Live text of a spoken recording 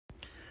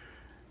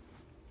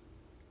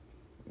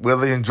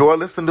Whether you enjoy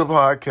listening to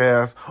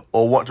podcasts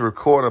or want to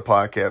record a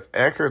podcast,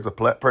 Anchor is the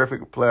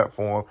perfect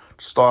platform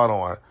to start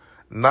on.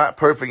 Not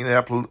perfect in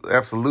the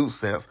absolute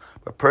sense,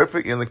 but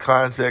perfect in the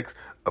context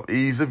of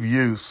ease of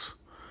use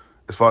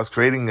as far as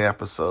creating the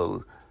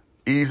episode,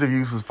 ease of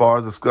use as far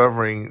as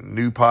discovering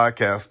new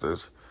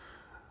podcasters,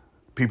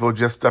 people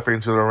just stepping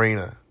into the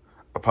arena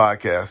of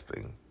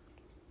podcasting.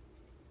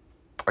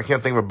 I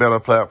can't think of a better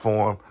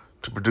platform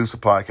to produce a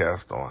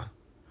podcast on.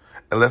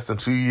 In less than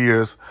 2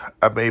 years,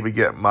 I maybe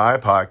get my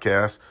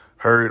podcast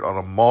heard on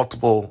a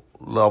multiple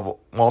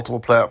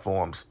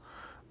platforms,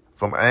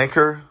 from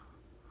Anchor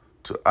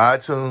to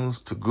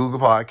iTunes to Google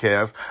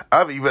Podcasts.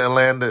 I've even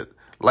landed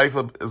Life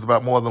is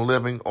About More Than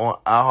Living on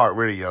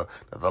iHeartRadio.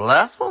 Now, the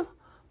last one,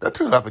 that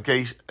took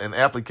an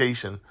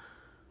application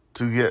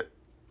to get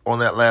on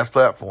that last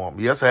platform.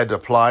 Yes, I had to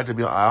apply to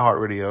be on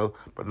iHeartRadio,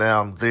 but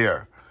now I'm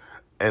there.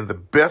 And the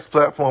best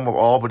platform of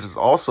all, which is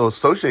also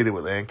associated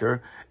with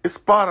Anchor, is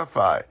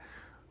Spotify.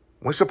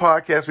 Once your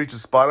podcast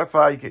reaches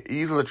Spotify, you can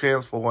easily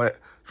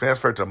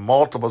transfer it to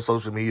multiple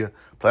social media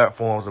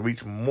platforms and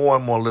reach more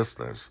and more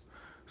listeners.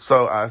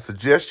 So I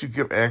suggest you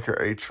give Anchor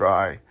a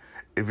try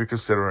if you're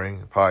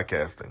considering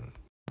podcasting.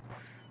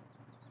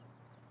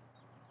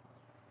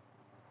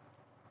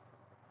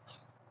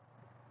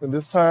 In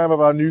this time of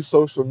our new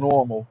social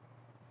normal,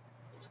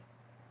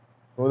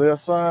 where there are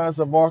signs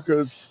and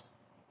markers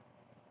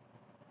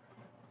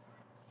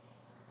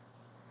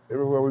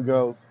everywhere we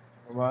go,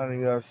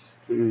 reminding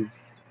us to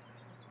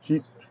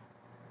keep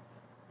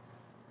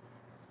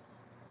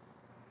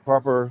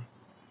proper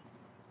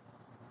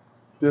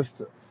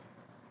distance,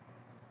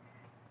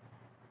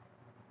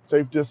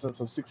 safe distance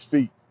of 6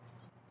 feet,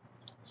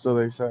 so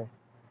they say,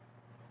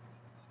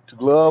 to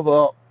glove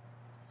up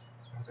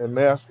and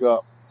mask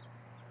up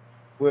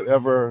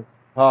whenever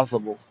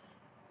possible,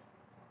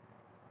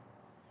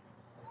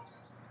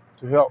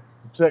 to help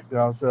protect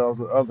ourselves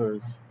and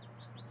others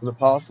from the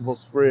possible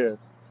spread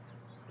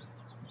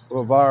of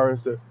a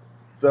virus that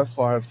thus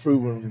far has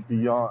proven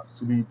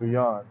to be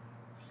beyond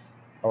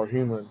our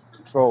human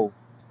control,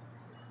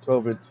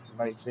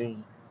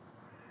 COVID-19,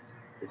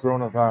 the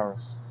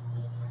coronavirus.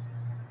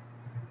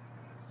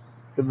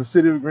 In the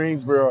city of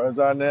Greensboro, as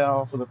I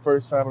now, for the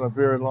first time in a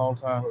very long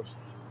time, have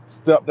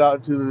stepped out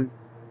into the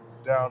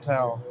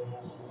downtown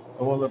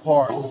of one of the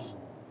parks,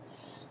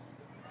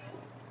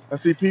 I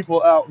see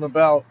people out and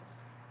about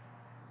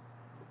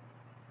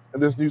in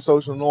this new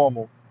social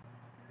normal,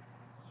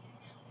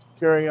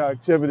 carrying out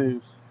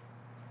activities,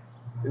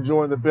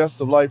 enjoying the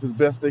best of life as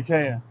best they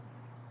can.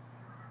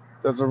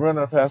 There's a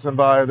runner passing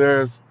by,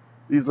 there's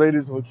these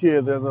ladies with a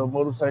kid, there's a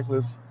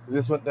motorcyclist that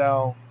just went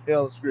down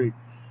Elm Street.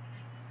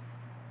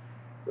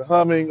 The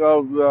humming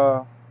of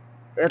the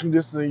air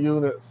conditioning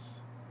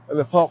units and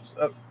the pumps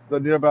at the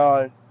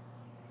nearby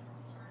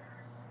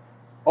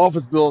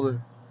office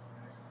building.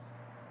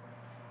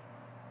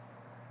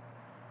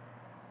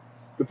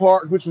 The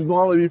park, which would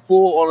normally be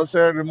full on a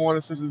Saturday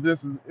morning such as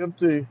this, is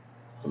empty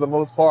for the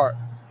most part.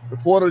 The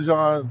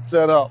porta-john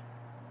set up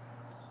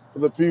for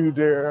the few who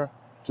dare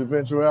to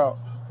venture out.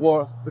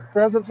 For the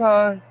present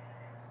time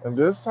and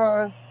this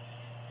time,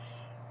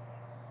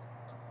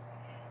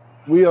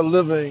 we are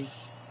living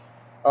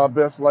our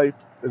best life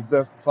as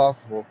best as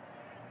possible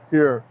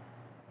here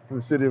in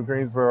the city of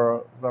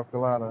Greensboro, North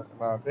Carolina, in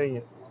my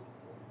opinion.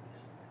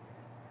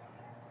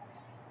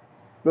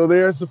 Though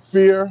there's a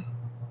fear,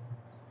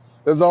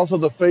 there's also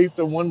the faith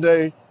that one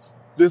day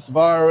this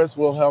virus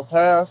will have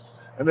passed,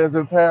 and as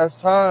in past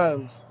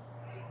times,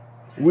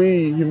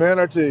 we,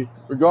 humanity,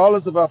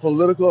 regardless of our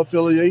political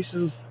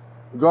affiliations,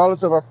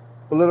 regardless of our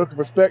political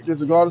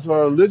perspectives, regardless of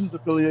our religious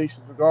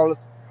affiliations,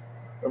 regardless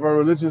of our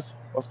religious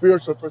or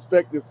spiritual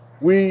perspective,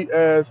 we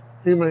as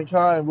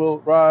humankind will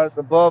rise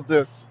above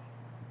this.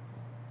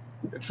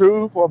 And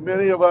true, for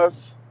many of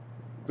us,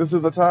 this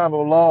is a time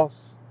of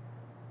loss,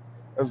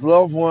 as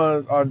loved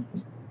ones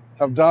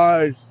have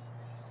died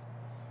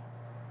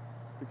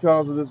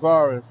because of this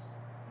virus.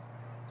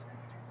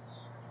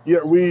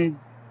 Yet we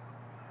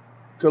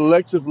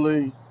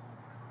collectively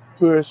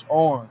push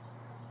on,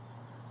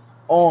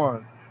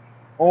 and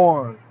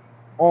on, and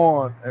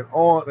on, and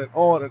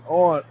on, and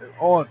on, and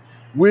on.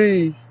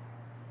 We,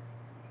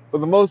 for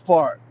the most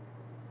part,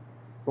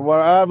 from what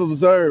I've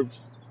observed,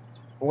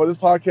 from what this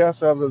podcast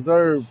has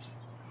observed,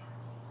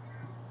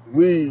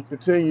 we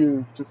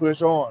continue to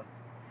push on.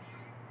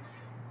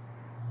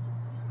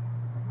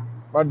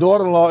 My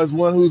daughter-in-law is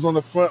one who's on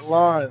the front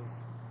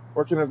lines,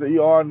 working as an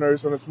ER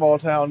nurse in a small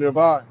town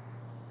nearby.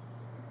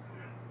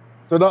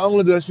 So not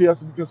only does she have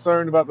to be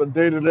concerned about the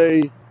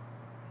day-to-day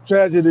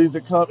tragedies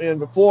that come in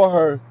before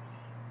her,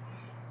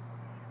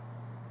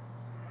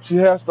 she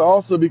has to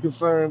also be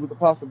concerned with the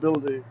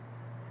possibility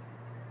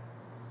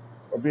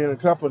of being in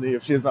company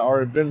if she has not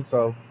already been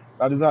so.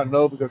 I do not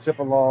know because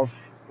HIPAA laws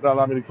would not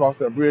allow me to cross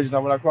that bridge.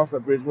 Now, when I cross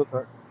that bridge with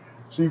her,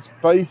 she's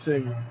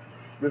facing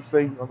this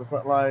thing on the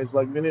front lines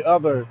like many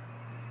other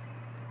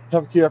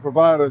healthcare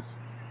providers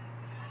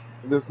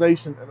in this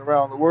nation and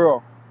around the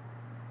world.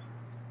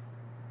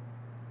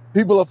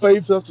 People of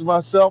faith, such as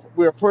myself,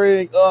 we're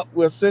praying up,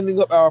 we're sending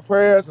up our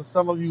prayers, and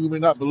some of you who may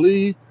not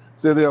believe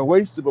say they are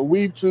wasted, but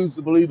we choose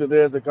to believe that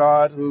there's a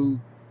God who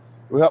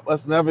will help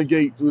us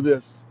navigate through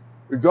this,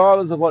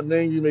 regardless of what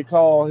name you may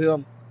call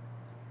him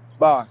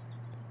by.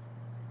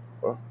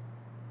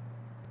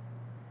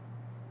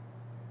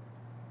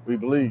 We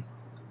believe.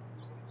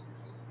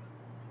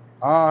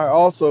 I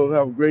also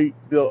have a great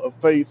deal of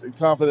faith and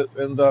confidence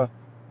in the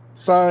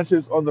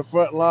scientists on the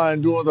front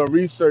line doing the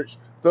research,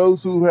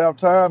 those who have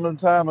time and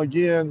time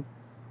again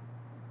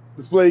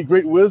displayed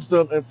great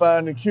wisdom in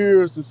finding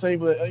cures to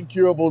seemingly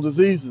incurable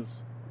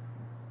diseases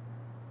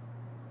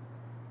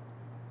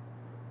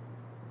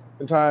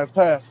in times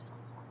past.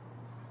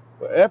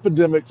 But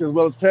epidemics as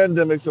well as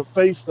pandemics have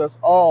faced us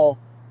all.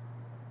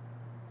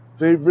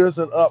 They've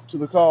risen up to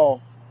the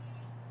call,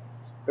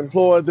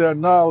 employed their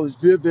knowledge,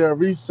 did their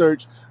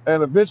research,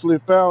 and eventually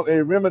found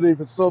a remedy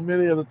for so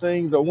many of the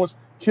things that once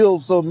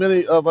killed so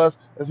many of us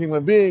as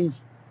human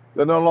beings.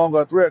 They're no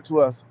longer a threat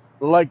to us.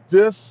 Like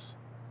this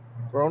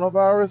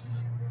coronavirus,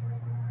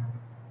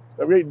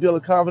 a great deal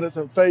of confidence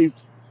and faith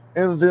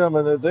in them,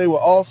 and that they will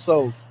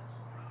also,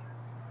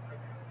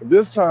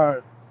 this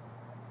time,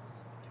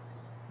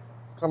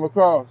 come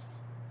across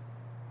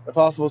a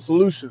possible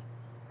solution.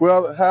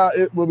 Well, how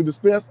it will be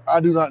dispensed, I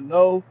do not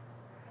know,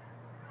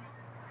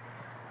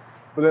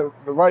 but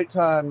at the right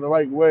time, the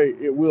right way,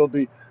 it will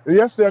be. And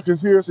yes, there are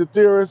conspiracy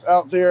theorists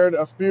out there that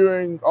are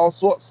spewing all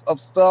sorts of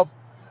stuff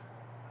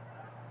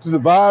to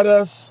divide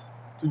us,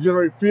 to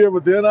generate fear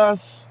within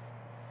us.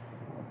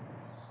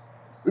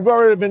 We've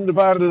already been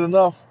divided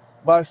enough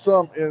by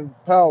some in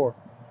power.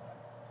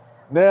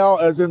 Now,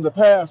 as in the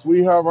past,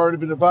 we have already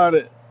been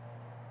divided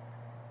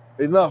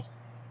enough,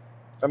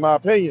 in my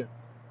opinion.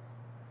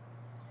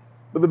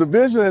 But the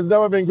division has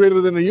never been greater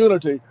than the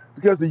unity,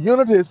 because the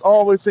unity has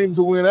always seemed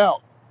to win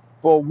out.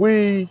 For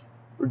we,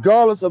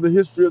 regardless of the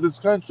history of this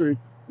country,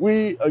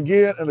 we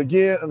again and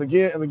again and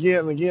again and again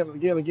and again and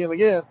again and again and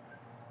again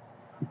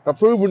have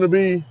proven to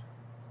be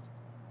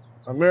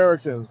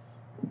Americans.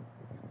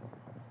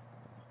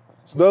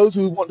 So those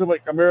who want to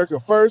make America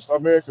first,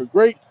 America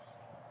great,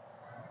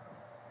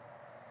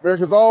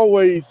 America's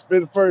always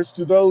been first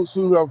to those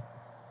who have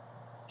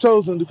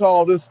chosen to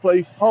call this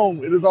place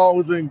home. It has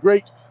always been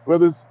great,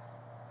 whether it's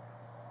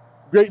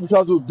great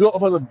because it was built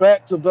upon the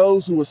backs of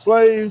those who were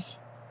slaves,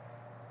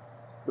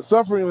 the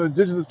suffering of the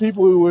indigenous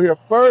people who were here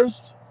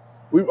first.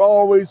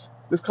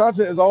 This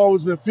continent has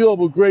always been filled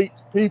with great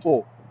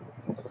people.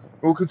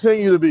 It will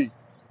continue to be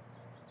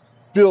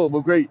filled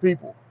with great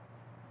people.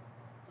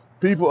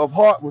 People of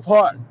heart with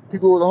heart,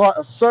 people with a heart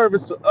of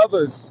service to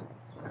others,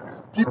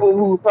 people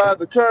who find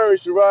the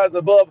courage to rise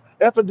above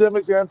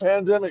epidemics and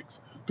pandemics,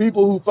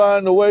 people who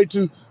find a way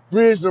to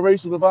bridge the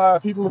racial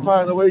divide, people who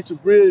find a way to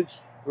bridge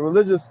the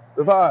religious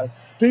divide.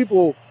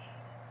 People,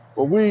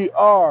 for we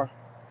are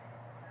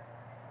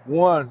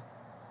one,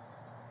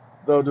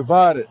 though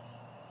divided,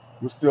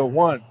 we're still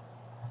one.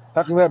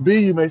 How can that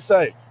be, you may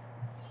say?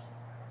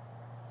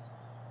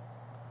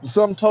 The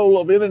sum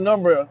total of any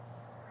number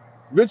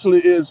eventually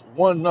is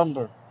one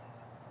number.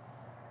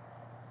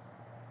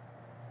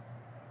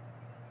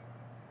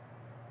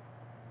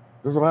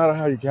 Doesn't matter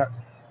how you got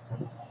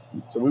there.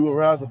 So we will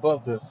rise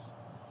above this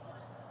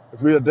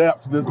as we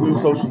adapt to this new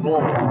social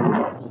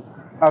norm.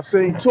 I've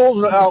seen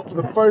children out for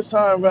the first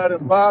time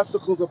riding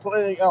bicycles or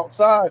playing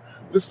outside.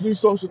 This new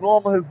social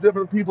norm has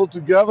driven people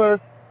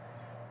together.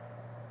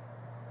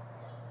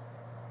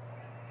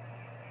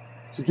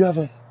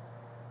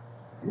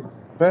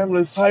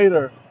 Families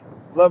tighter,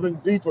 loving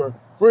deeper,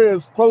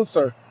 friends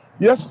closer.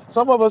 Yes,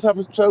 some of us have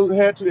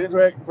had to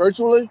interact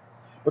virtually,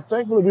 but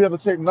thankfully we have the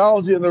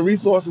technology and the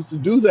resources to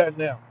do that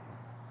now.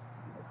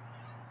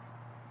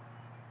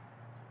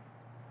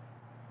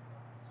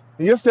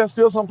 And yes, there's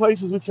still some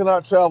places we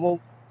cannot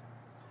travel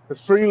as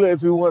freely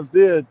as we once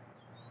did.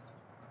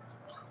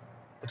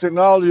 The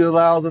technology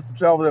allows us to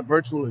travel there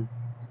virtually,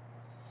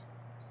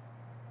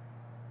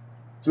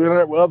 to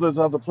interact with others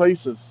in other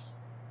places.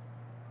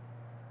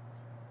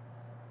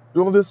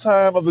 During this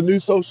time of the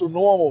new social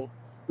normal,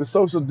 the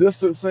social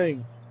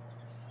distancing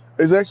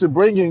is actually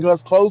bringing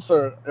us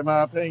closer, in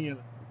my opinion,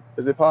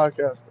 as a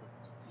podcaster.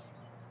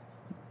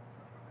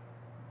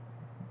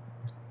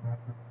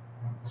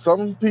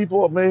 Some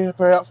people may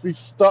perhaps be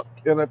stuck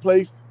in a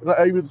place and not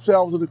able to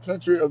travel to the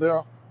country of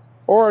their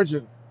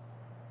origin.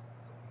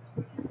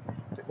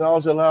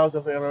 Technology allows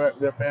them to interact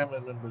with their family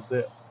members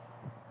there.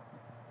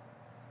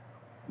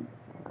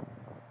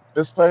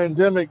 This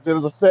pandemic that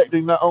is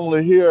affecting not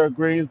only here,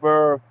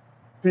 Greensboro,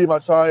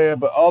 Piedmont Triad,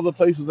 but other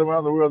places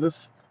around the world,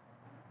 this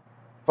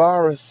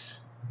virus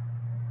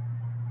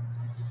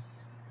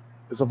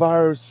is a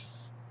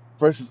virus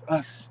versus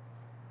us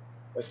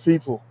as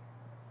people.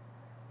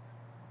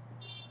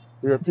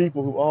 We are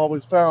people who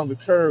always found the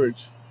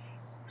courage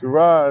to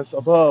rise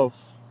above,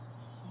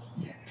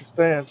 to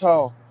stand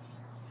tall.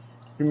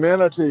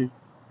 Humanity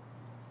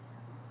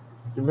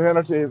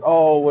has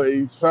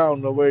always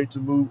found a way to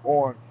move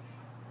on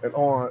and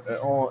on and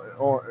on and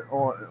on and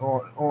on and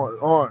on and on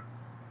and on.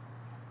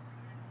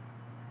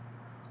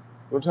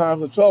 When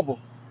times of trouble,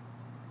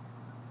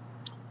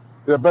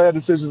 there are bad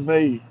decisions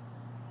made,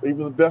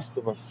 even the best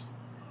of us,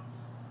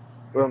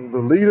 from the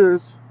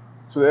leaders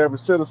to the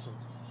average citizen.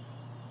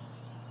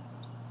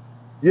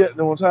 Yet,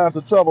 in times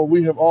of trouble,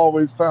 we have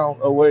always found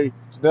a way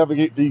to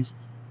navigate these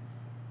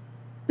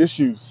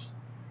issues,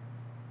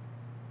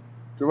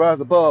 to rise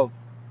above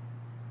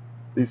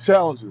these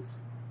challenges,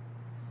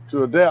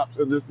 to adapt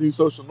in this new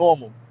social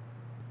normal,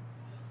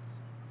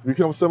 to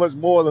become so much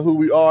more than who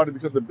we are, to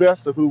become the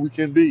best of who we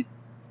can be.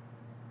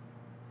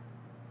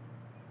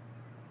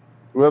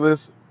 Whether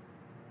it's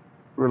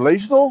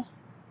relational,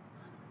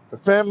 to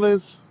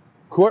families,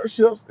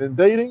 courtships, and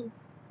dating,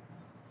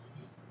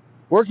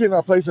 working in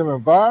our place of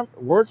environment,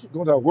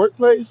 going to our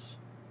workplace.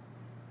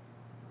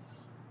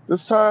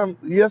 This time,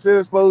 yes, it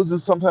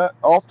exposes sometimes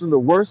often the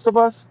worst of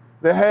us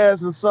that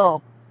has in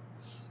some,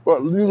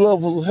 but new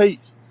levels of hate,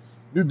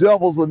 new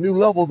devils with new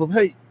levels of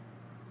hate.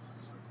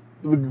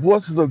 The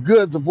voices of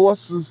good, the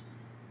voices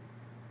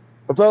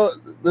of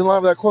in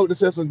line with that quote that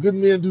says, "When good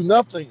men do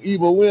nothing,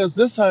 evil wins."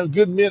 This time,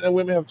 good men and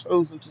women have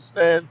chosen to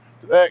stand,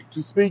 to act,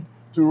 to speak,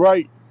 to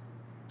write,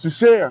 to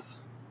share.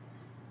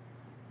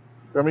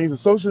 That means the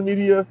social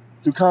media,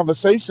 through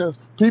conversations,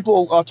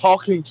 people are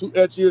talking to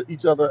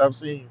each other. I've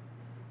seen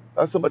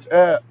not so much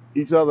at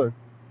each other.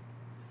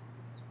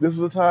 This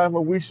is a time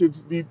when we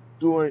should be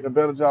doing a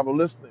better job of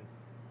listening.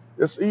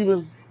 It's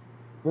even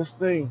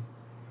listening,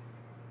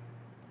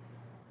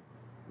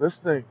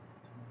 listening,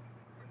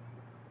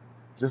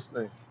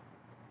 listening,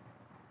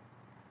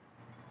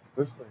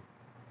 listening.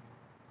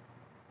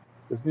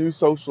 This new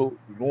social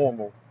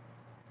normal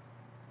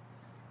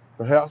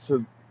perhaps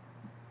was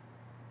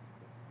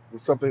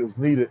something that was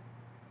needed.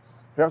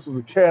 Perhaps was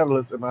a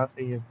catalyst, in my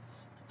opinion,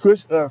 to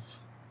push us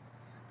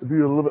to be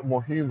a little bit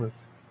more human,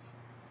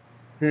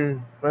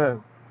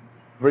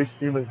 race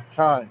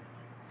humankind.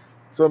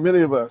 So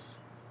many of us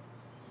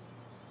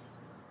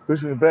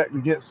pushing back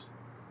against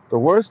the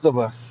worst of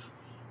us,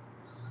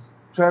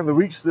 trying to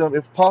reach them,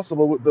 if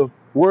possible, with the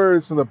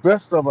words from the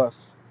best of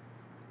us.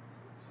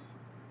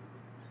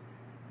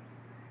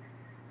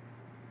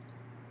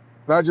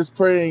 Not just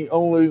praying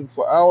only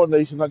for our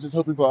nation, not just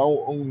hoping for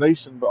our own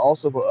nation, but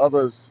also for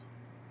others.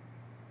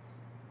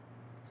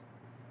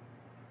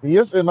 And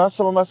yes, in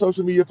some of my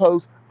social media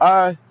posts,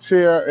 I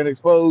share and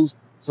expose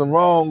some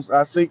wrongs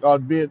I think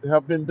have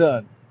been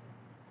done.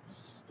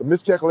 The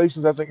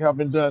miscalculations I think have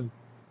been done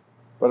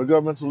by the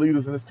governmental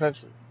leaders in this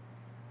country.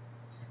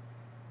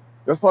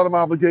 That's part of my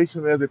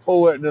obligation as a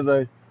poet and as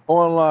an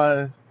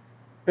online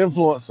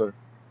influencer.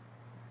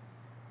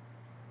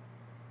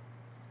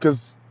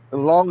 Because as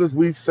long as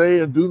we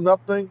say and do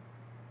nothing,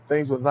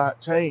 things will not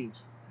change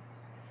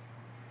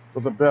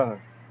for the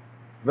better.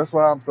 That's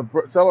why I'm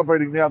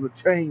celebrating now the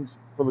change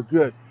for the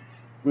good.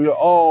 We are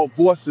all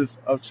voices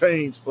of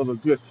change for the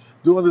good.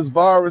 During this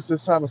virus,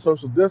 this time of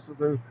social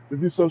distancing, this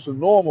new social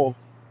normal,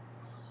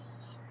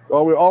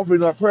 while we're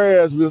offering our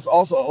prayers, we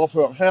also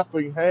offer up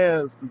helping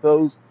hands to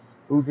those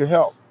who can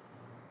help.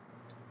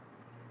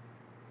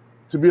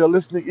 To be a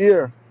listening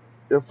ear,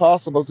 if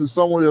possible, to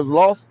someone who has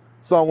lost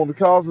someone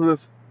because of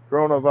this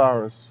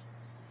coronavirus.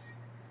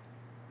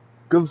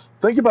 Because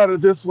think about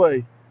it this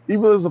way,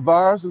 even as the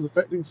virus is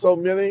affecting so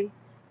many,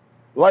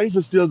 life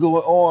is still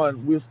going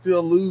on. We're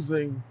still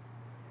losing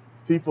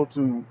people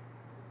to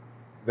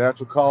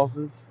natural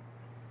causes,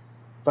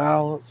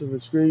 violence in the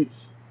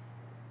streets.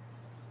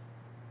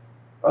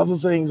 Other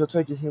things are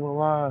taking human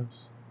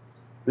lives.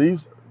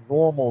 These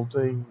normal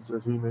things,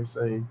 as we may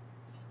say,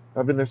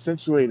 have been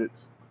accentuated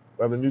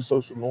by the new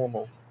social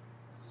normal.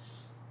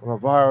 When a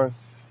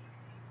virus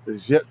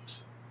is yet,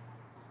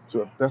 to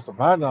the best of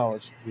my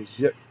knowledge, there's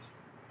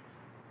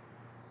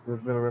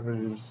been a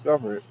remedy to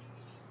discover it.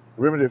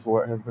 The remedy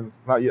for it has been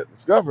not yet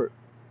discovered.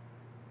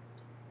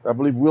 I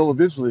believe will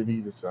eventually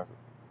be discovered.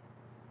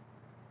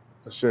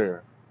 To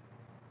share.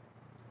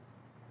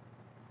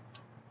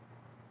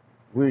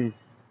 We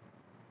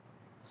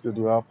still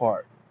do our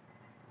part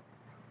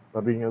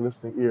by being a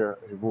listening ear,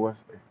 a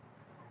voice, a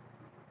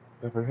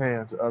helping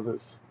hand to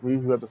others. We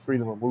who have the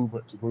freedom of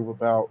movement to move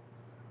about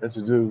and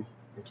to do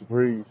and to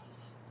breathe,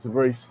 to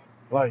embrace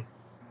life.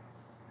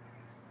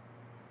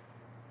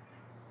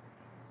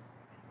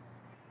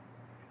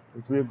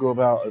 As we go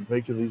about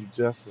making these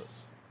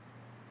adjustments,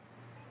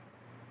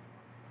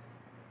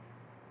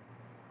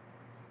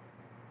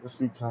 let's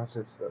be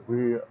conscious that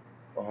we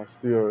are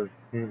still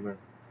human.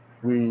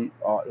 We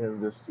are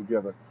in this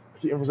together. I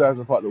keep emphasizing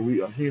the part that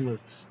we are human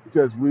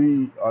because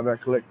we are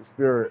that collective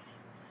spirit,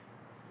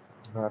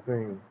 in my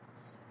opinion.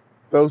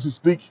 Those who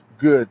speak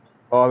good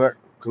are that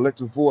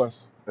collective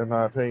voice, in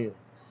my opinion.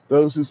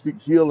 Those who speak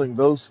healing,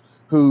 those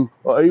who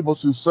are able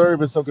to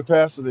serve in some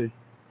capacity,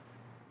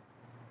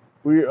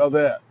 we are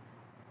that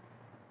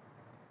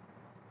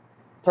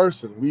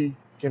person. We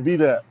can be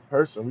that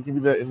person. We can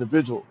be that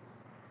individual,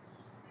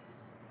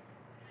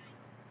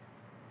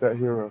 that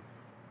hero,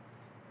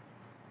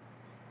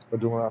 by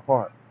doing our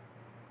part,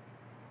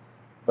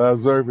 by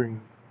observing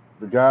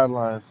the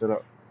guidelines set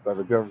up by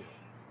the government,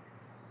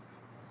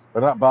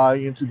 by not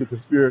buying into the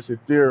conspiracy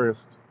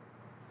theorists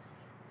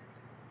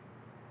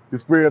to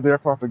spread their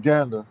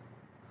propaganda,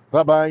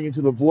 not buying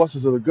into the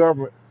voices of the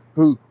government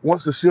who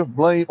wants to shift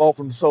blame off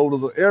on the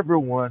shoulders of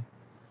everyone,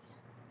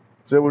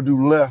 so they will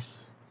do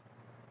less.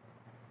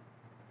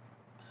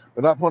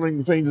 They're not pointing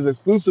the fingers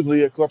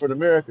exclusively at corporate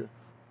America,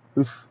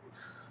 who is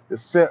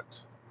set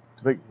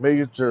to make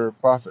major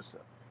profits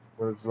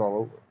when this is all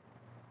over.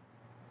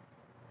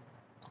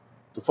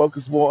 To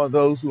focus more on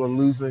those who are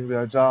losing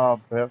their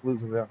jobs, perhaps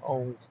losing their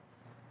homes,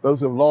 those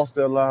who have lost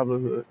their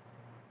livelihood.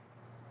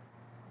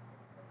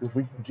 If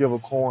we can give a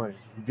coin,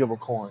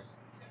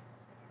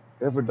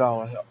 every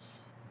dollar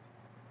helps.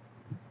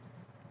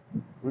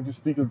 We can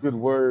speak a good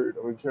word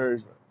of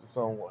encouragement to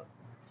someone.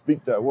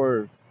 Speak that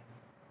word.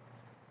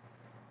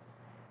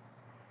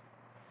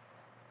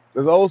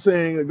 There's an old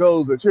saying that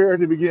goes that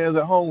charity begins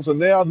at home. So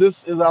now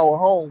this is our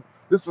home.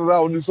 This is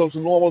our new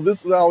social normal.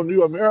 This is our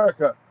new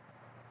America.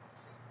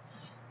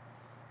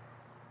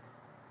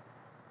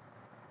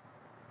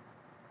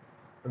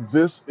 And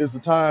this is the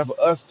time for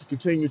us to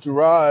continue to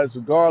rise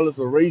regardless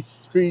of race,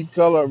 creed,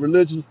 color,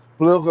 religion,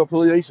 political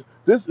affiliation.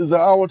 This is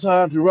our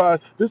time to rise.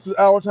 This is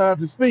our time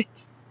to speak.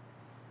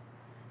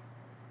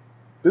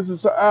 This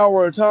is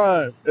our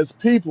time as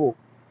people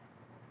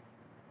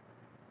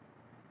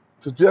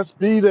to just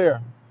be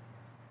there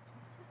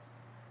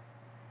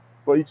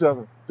for each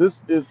other.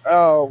 This is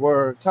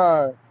our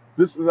time.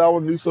 This is our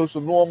new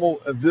social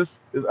normal, and this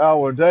is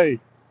our day.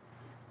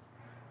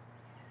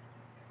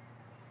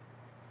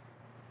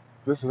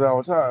 This is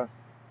our time.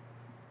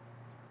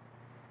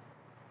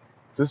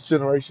 This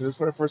generation, this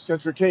 21st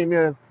century came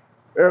in,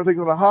 everything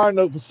on a high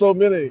note for so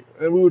many,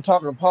 and we were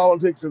talking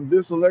politics and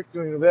this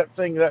election and that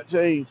thing, that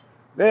change.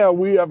 Now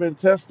we have been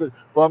tested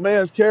for a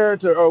man's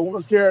character or a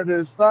woman's character.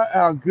 It's not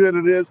how good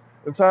it is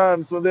in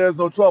times when there's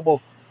no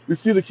trouble. We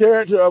see the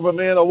character of a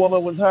man or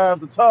woman when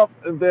times are tough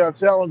and there are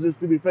challenges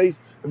to be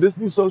faced. And this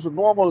new social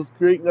normal is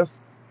creating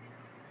us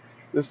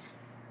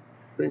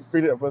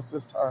created us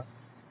this time.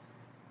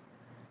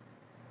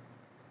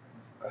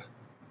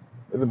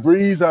 And the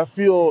breeze I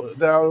feel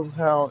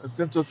downtown in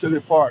Central City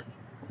Park,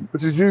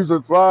 which is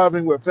usually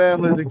thriving with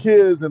families and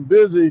kids and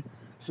busy,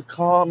 it's a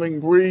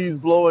calming breeze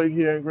blowing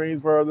here in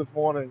Greensboro this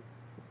morning.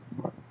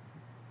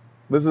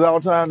 This is our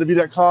time to be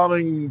that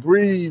calming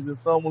breeze in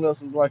someone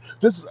else's life.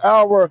 This is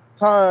our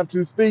time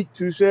to speak,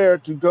 to share,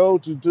 to go,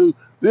 to do.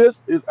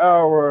 This is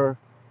our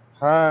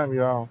time,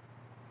 y'all.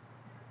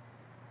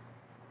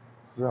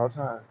 This is our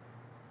time.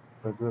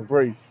 Let's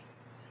embrace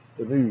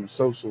the new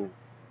social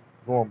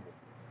normal.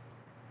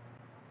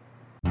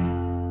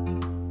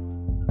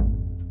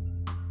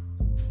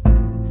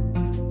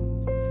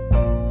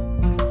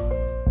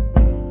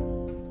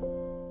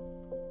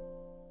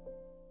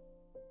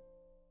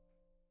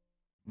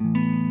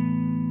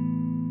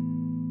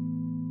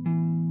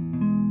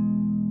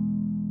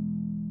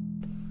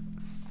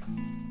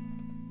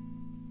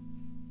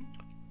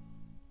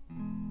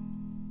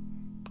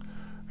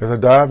 As I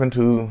dive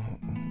into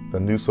the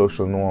new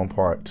social norm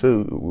part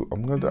 2,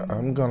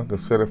 I'm gonna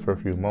consider for a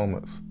few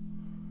moments,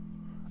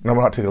 and I'm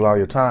gonna not take a lot of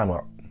your time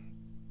up.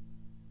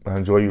 I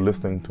enjoy you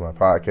listening to my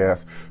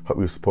podcast. Hope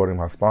you're supporting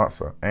my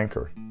sponsor,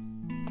 Anchor.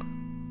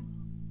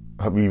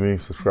 Hope you're even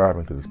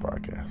subscribing to this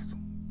podcast.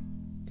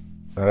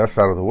 Now that's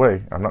out of the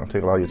way. I'm not gonna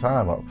take a lot of your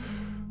time up.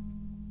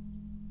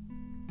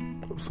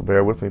 So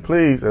bear with me,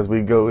 please, as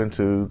we go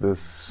into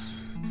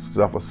this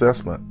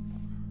self-assessment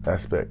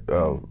aspect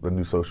of the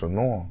new social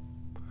norm.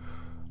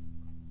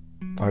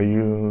 Are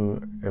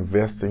you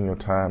investing your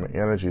time and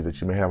energy that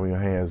you may have on your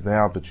hands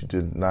now that you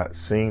did not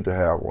seem to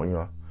have on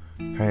your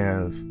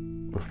hands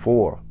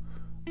before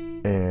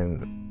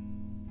in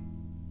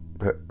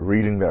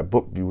reading that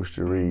book you wish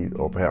to read,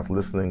 or perhaps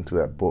listening to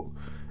that book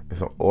in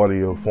some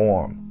audio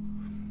form?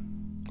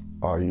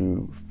 Are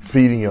you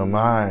feeding your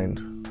mind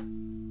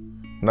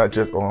not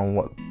just on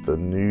what the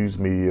news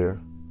media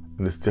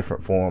in its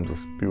different forms are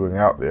spewing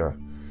out there?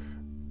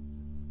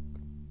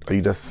 Are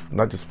you just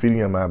not just feeding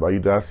your mind, but are you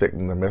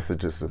dissecting the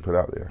messages that put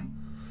out there?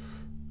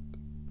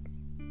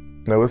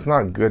 No, it's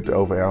not good to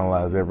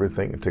overanalyze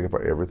everything and take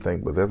apart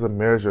everything, but there's a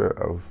measure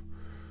of,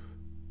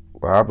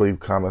 well, I believe,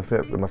 common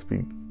sense that must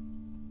be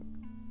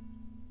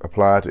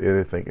applied to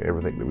anything and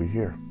everything that we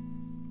hear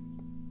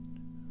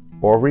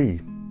or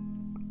read.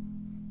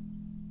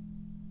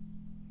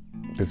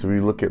 As we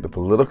look at the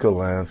political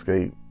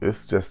landscape,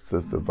 it's just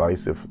as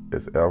divisive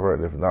as ever,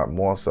 and if not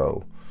more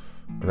so.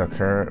 And our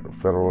current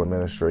federal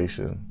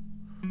administration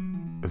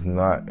is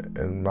not,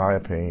 in my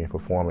opinion,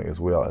 performing as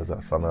well as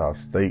some of our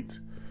state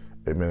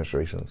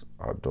administrations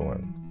are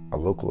doing, our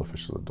local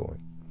officials are doing.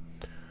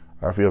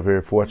 I feel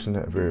very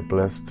fortunate, very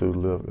blessed to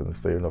live in the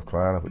state of North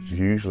Carolina, which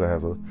usually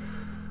has a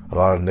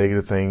lot of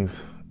negative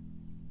things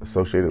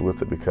associated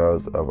with it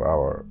because of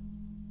our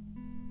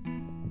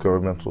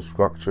governmental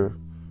structure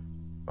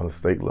on the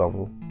state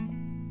level.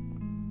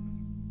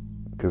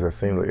 Because it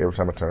seems like every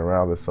time I turn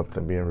around, there's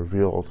something being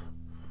revealed.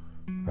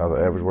 As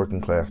an average working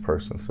class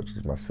person, such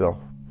as myself,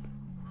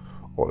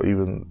 or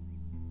even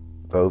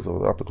those of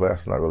the upper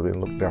class, not really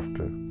being looked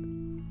after,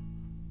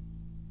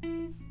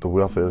 the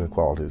wealth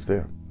inequality is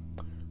there.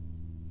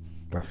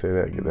 I say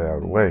that, get that out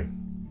of the way.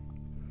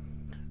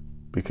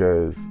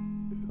 because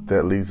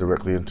that leads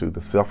directly into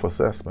the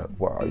self-assessment.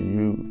 What are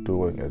you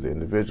doing as an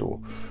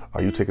individual?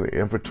 Are you taking an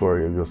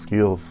inventory of your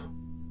skills?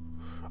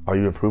 Are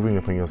you improving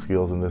upon your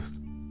skills in this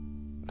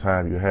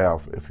time you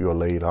have if you're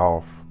laid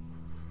off?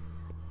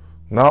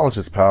 Knowledge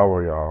is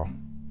power, y'all.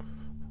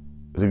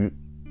 And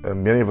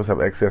many of us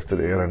have access to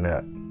the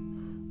internet.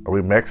 Are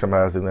we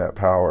maximizing that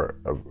power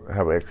of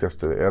having access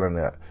to the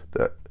internet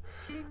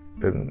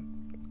and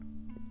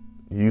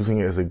using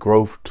it as a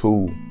growth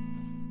tool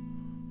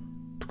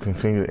to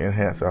continue to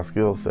enhance our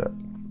skill set,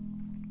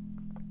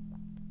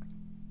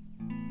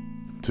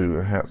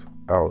 to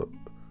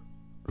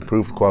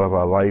improve the quality of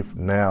our life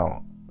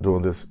now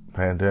during this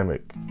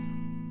pandemic?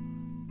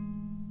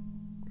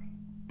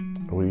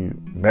 Are we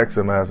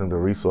maximizing the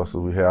resources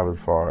we have as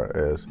far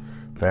as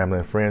family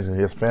and friends? And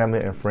yes, family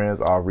and friends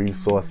are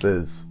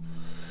resources,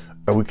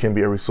 and we can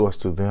be a resource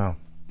to them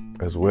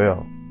as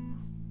well.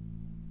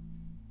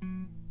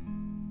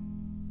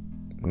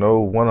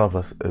 No one of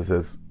us is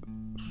as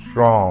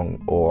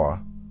strong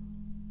or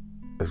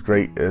as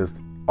great as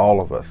all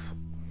of us.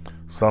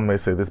 Some may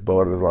say this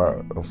borders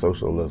on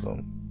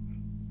socialism.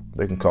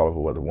 They can call it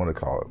what they want to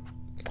call it.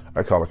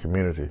 I call it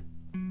community.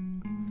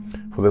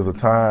 For there's a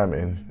time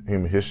in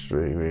human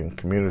history when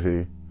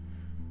community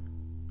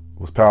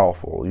was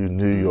powerful. You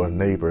knew your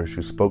neighbors.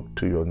 You spoke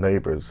to your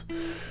neighbors.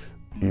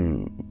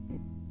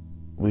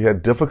 We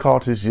had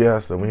difficulties,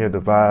 yes, and we had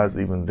divides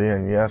even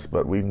then, yes,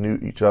 but we knew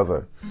each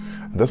other.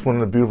 And that's one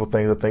of the beautiful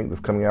things I think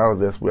that's coming out of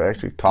this. We're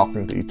actually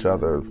talking to each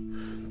other,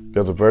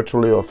 whether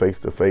virtually or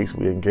face-to-face.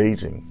 We're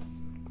engaging.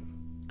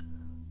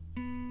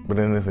 But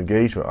in this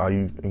engagement, are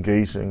you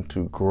engaging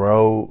to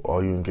grow, or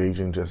are you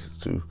engaging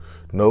just to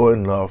know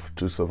enough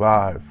to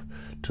survive,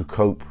 to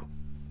cope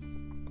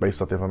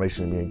based on the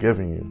information being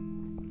given you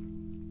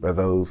by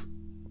those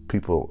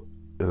people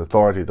in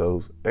authority,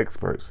 those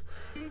experts,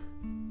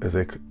 as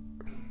they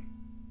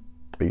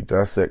be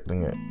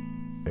dissecting it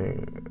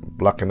and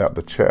blocking out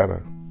the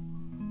chatter,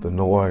 the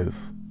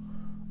noise,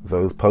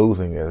 those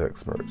posing as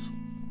experts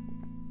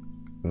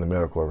in the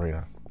medical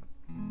arena?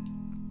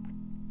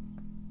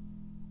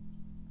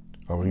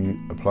 Are we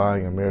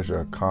applying a measure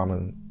of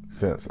common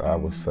sense, I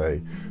would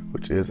say,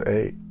 which is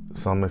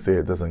some may say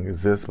it doesn't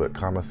exist, but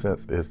common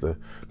sense is the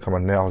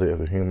commonality of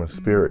the human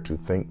spirit to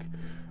think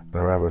and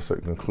arrive at a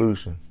certain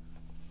conclusion?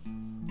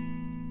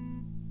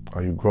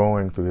 Are you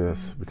growing through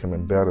this,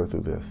 becoming better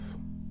through this?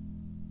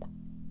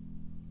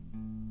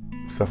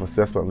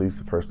 Self-assessment leads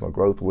to personal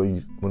growth.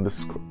 When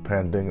this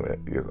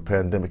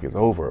pandemic is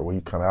over, when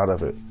you come out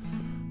of it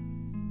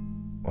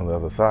on the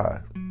other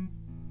side,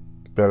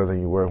 better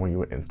than you were when you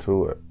went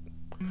into it.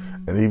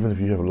 And even if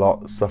you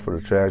have suffered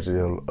a tragedy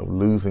of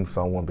losing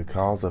someone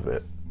because of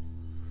it,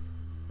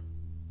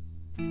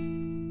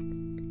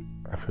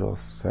 I feel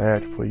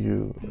sad for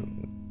you,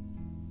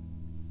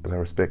 and I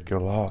respect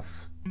your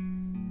loss.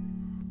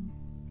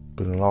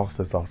 But in loss,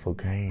 there's also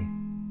gain.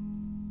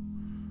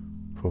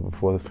 For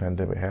before this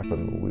pandemic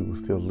happened, we were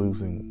still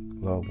losing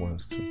loved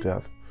ones to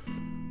death,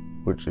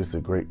 which is the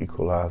great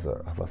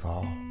equalizer of us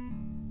all.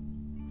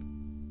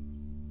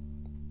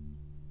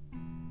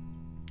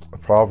 A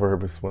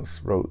proverb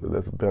once wrote that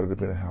it's better to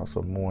be in a house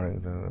of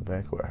mourning than in a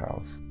banquet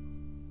house.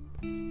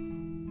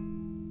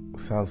 It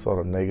sounds sort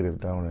of negative,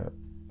 don't it?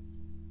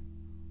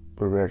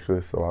 But actually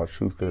there's a lot of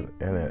truth in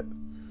it.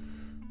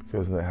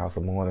 Because in the house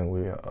of mourning,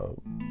 we are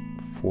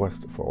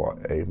forced for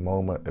a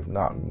moment, if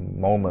not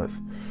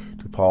moments,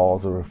 to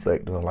pause and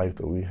reflect on the life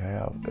that we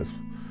have. As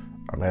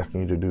I'm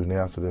asking you to do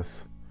now through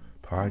this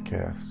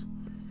podcast,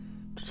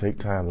 to take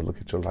time to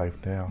look at your life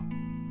now,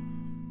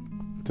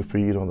 to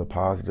feed on the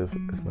positive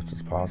as much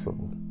as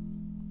possible,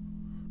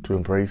 to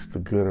embrace the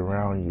good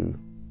around you,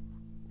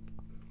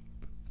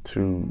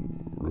 to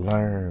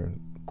learn,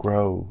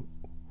 grow,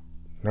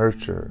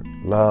 nurture,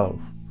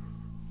 love,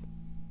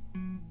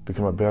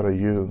 become a better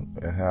you,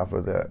 and however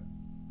that,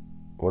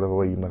 whatever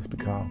way you must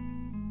become.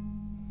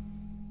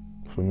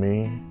 For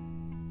me,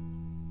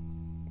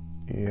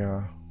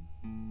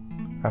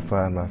 I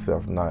find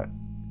myself not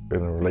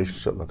in a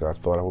relationship like I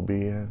thought I would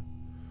be in,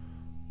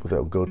 with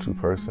that go-to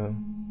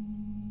person.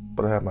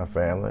 But I have my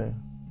family.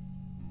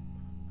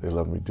 They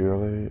love me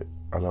dearly.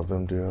 I love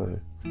them dearly.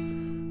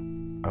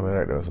 I'm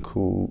interacting with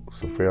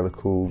some fairly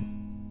cool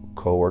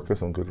co-workers,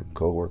 some good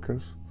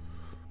co-workers.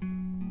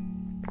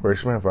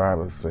 Racial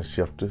environment has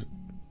shifted.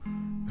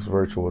 It's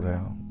virtual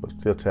now, but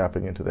still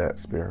tapping into that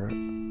spirit.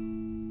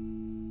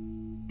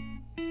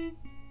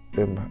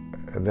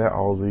 And that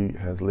all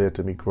has led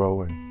to me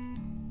growing,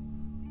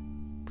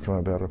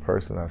 becoming a better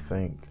person, I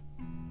think.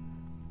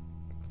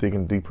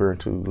 Digging deeper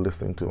into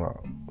listening to my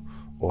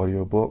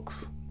audio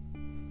books,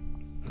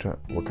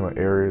 working on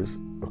areas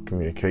of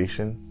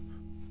communication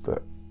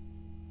that,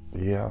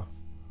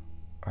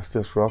 I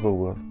still struggle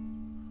with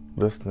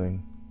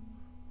listening.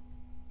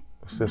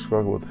 I still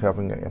struggle with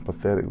having an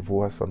empathetic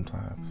voice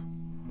sometimes.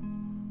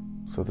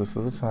 So this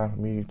is a time for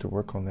me to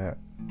work on that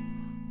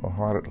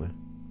wholeheartedly.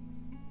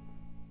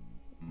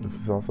 This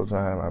is also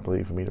time, I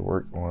believe, for me to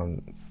work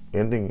on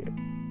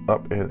ending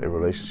up in a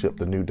relationship,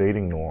 the new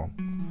dating norm,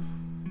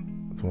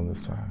 during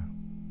this time.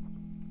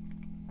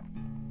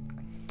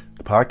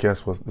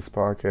 This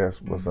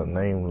podcast was a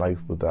name, Life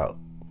Without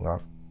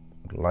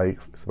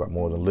Life. It's about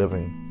more than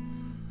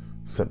living,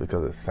 simply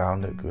because it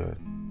sounded good.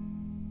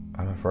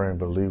 I'm a firm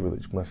believer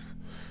that you must,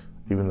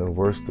 even in the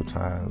worst of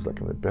times, like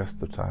in the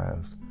best of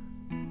times,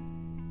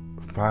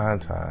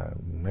 find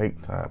time,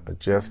 make time,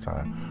 adjust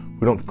time.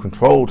 We don't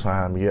control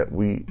time, yet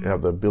we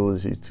have the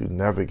ability to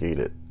navigate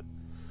it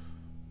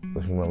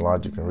with human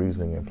logic and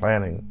reasoning and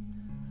planning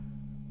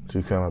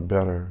to become a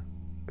better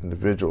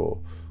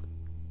individual.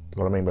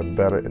 What I mean by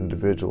better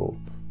individual,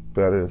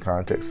 better in the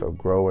context of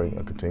growing,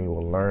 a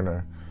continual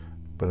learner.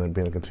 But in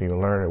being a continual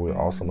learner, we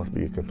also must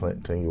be a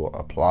continual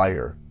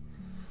applier.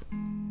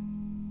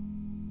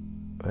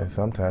 And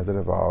sometimes it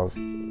involves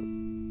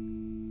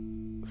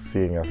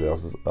seeing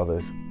ourselves as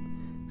others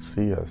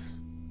see us,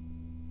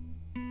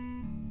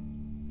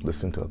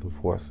 listening to other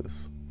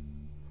voices.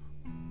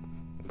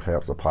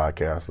 Perhaps a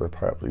podcaster,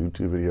 perhaps a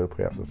YouTube video,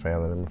 perhaps a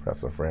family member,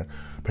 perhaps a friend,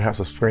 perhaps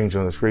a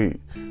stranger on the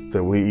street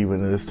that we,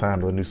 even in this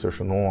time of a new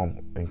social norm,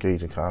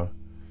 engage in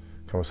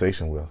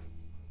conversation with.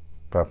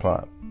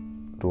 Doing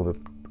the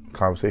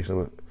conversation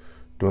with,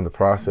 during the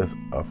process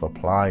of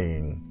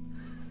applying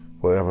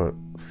whatever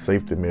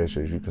safety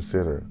measures you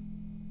consider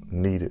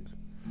needed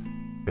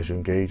as you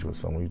engage with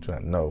someone you do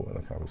not know in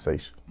a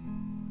conversation.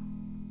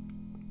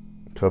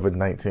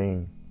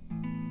 COVID-19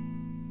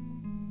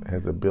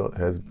 has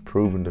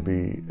proven to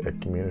be a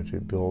community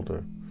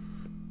builder.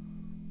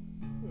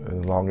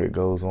 And the longer it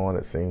goes on,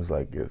 it seems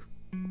like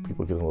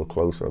people get a little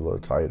closer, a little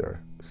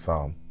tighter.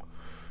 Some.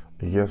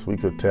 And yes, we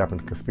could tap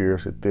into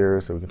conspiracy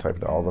theories, so we can type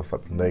into all the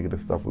stuff, negative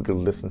stuff. We could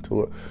listen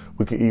to it.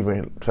 We could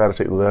even try to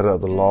take the letter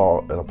of the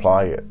law and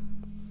apply it.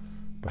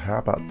 But how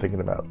about thinking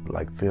about it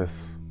like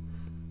this?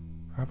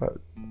 How about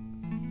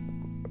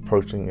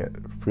approaching it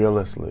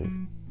fearlessly?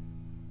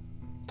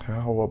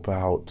 How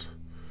about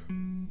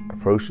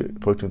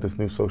approaching this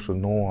new social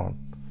norm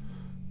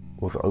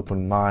with an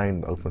open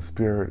mind, open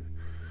spirit,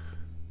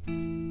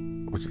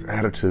 which is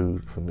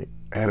attitude for me.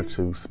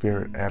 Attitude,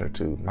 spirit,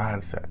 attitude,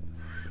 mindset.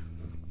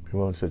 Be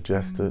willing to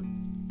adjust it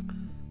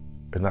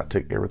and not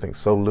take everything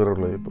so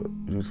literally, but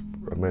use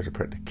a measure of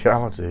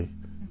practicality,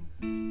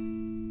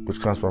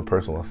 which comes from a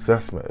personal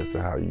assessment as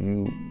to how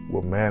you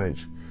will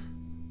manage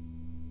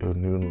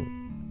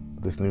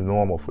this new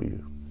normal for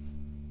you.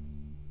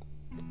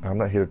 I'm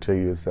not here to tell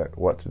you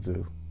exactly what to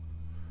do.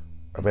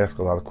 I've asked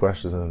a lot of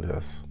questions in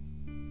this.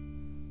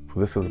 For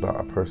this is about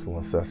a personal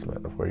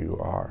assessment of where you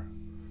are.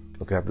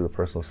 Looking after the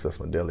personal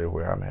assessment daily of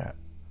where I'm at.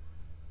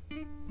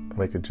 I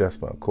make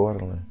adjustment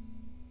accordingly.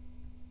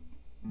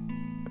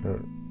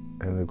 And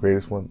one of the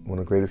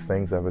greatest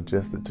things I've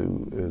adjusted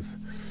to is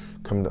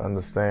coming to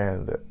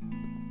understand that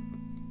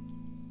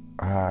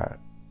I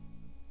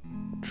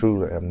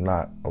truly am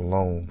not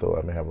alone, though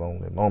I may have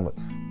lonely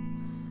moments.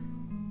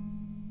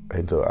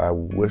 And so I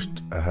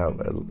wished I have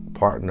a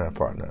partner,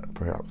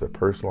 perhaps a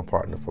personal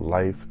partner for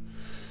life.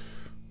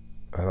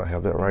 I don't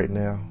have that right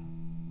now.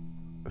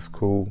 It's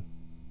cool.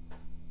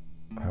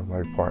 I have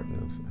life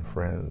partners and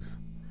friends,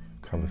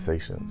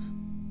 conversations.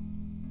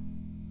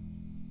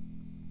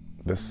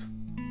 That's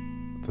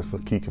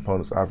what key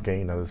components I've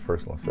gained out of this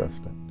personal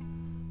assessment.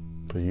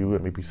 But you,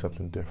 it may be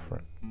something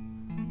different.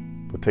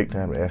 But take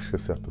time to ask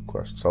yourself the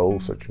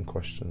soul-searching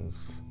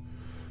questions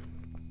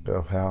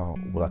of how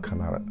will I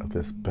come out of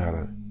this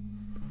better?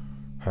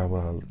 How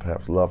will I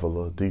perhaps love a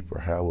little deeper?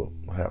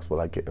 Perhaps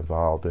will I get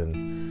involved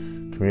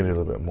in community a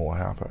little bit more?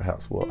 How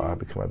perhaps will I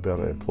become a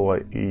better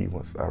employee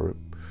once I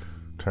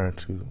return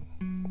to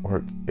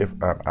work, if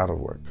I'm out of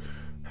work?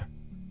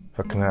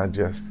 How can I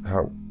adjust?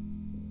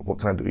 What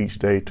can I do each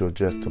day to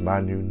adjust to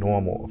my new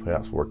normal of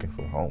perhaps working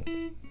from home?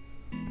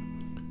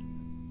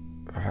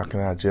 How can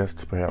I adjust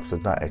to perhaps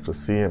not actually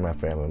seeing my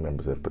family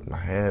members and putting my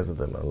hands on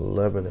them and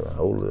loving them and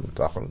holding them and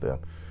talking to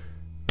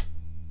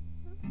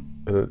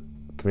them?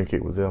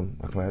 Communicate with them.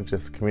 How can I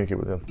just communicate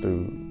with them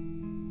through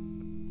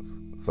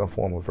some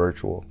form of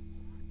virtual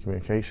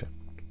communication?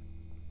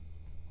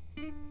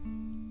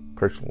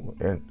 Personal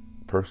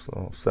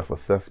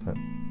self-assessment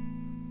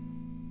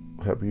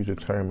will help you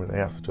determine the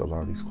answer to a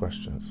lot of these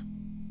questions.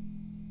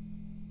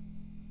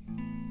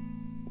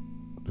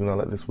 Do not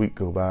let this week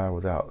go by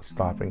without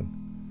stopping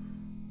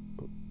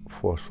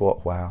for a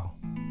short while,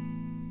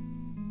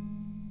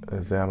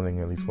 examining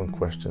at least one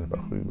question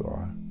about who you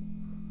are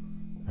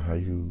and how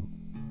you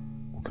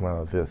will come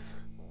out of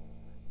this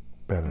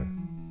better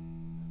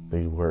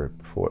than you were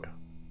before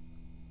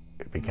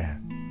it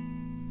began.